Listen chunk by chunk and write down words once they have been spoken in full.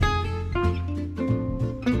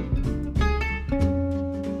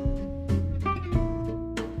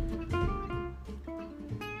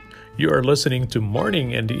You are listening to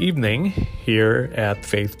Morning and Evening here at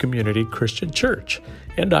Faith Community Christian Church,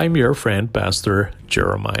 and I'm your friend, Pastor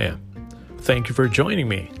Jeremiah. Thank you for joining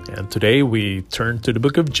me, and today we turn to the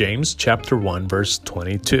book of James, chapter 1, verse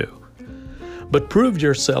 22. But prove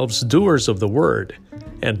yourselves doers of the word,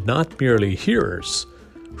 and not merely hearers,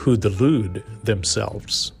 who delude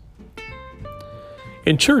themselves.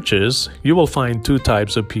 In churches, you will find two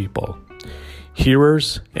types of people,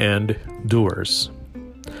 hearers and doers.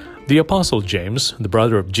 The Apostle James, the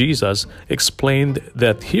brother of Jesus, explained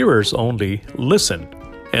that hearers only listen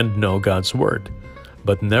and know God's word,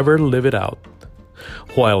 but never live it out,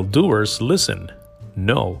 while doers listen,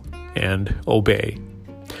 know, and obey.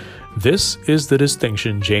 This is the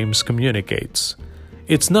distinction James communicates.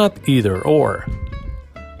 It's not either or,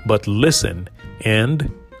 but listen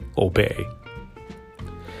and obey.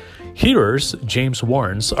 Hearers, James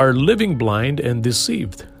warns, are living blind and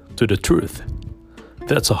deceived to the truth.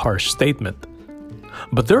 That's a harsh statement.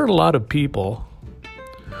 But there are a lot of people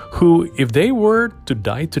who, if they were to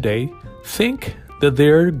die today, think that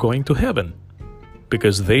they're going to heaven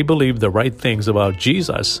because they believe the right things about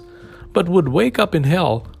Jesus, but would wake up in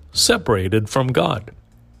hell separated from God.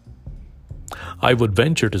 I would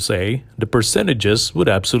venture to say the percentages would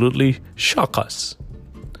absolutely shock us.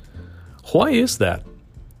 Why is that?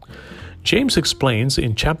 James explains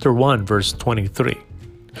in chapter 1, verse 23,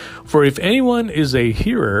 "For if anyone is a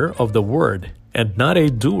hearer of the word and not a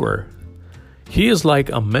doer, he is like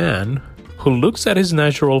a man who looks at his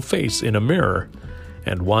natural face in a mirror,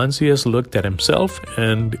 and once he has looked at himself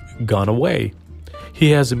and gone away,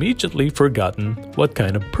 he has immediately forgotten what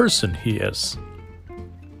kind of person he is."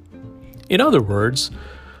 In other words,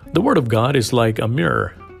 the Word of God is like a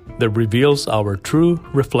mirror that reveals our true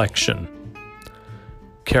reflection,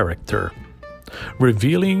 character,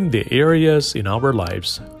 revealing the areas in our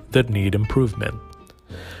lives that need improvement.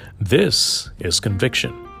 This is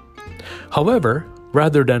conviction. However,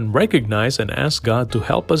 rather than recognize and ask God to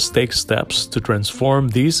help us take steps to transform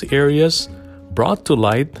these areas brought to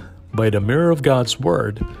light by the mirror of God's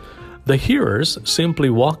Word, the hearers simply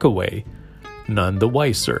walk away, none the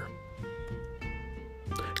wiser.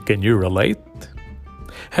 Can you relate?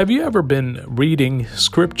 Have you ever been reading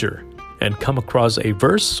Scripture and come across a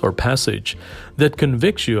verse or passage that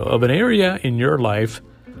convicts you of an area in your life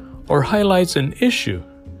or highlights an issue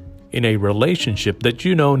in a relationship that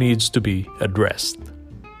you know needs to be addressed?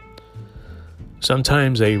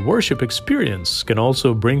 Sometimes a worship experience can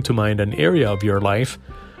also bring to mind an area of your life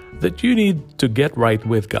that you need to get right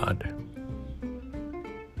with God.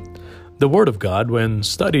 The Word of God, when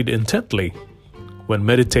studied intently, when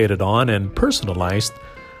meditated on and personalized,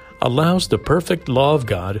 allows the perfect law of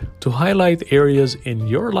God to highlight areas in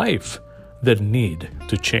your life that need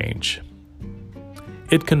to change.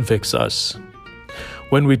 It convicts us.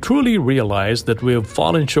 When we truly realize that we have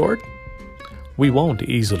fallen short, we won't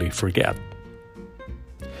easily forget.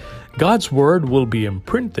 God's Word will be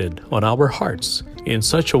imprinted on our hearts in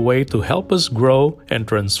such a way to help us grow and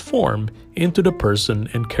transform into the person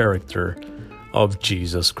and character of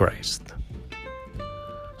Jesus Christ.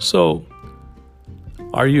 So,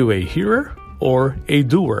 are you a hearer or a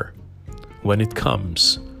doer when it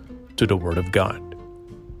comes to the Word of God?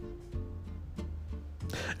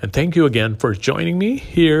 And thank you again for joining me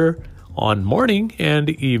here on Morning and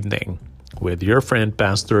Evening with your friend,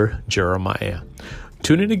 Pastor Jeremiah.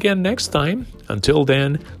 Tune in again next time. Until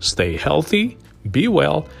then, stay healthy, be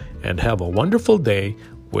well, and have a wonderful day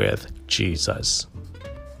with Jesus.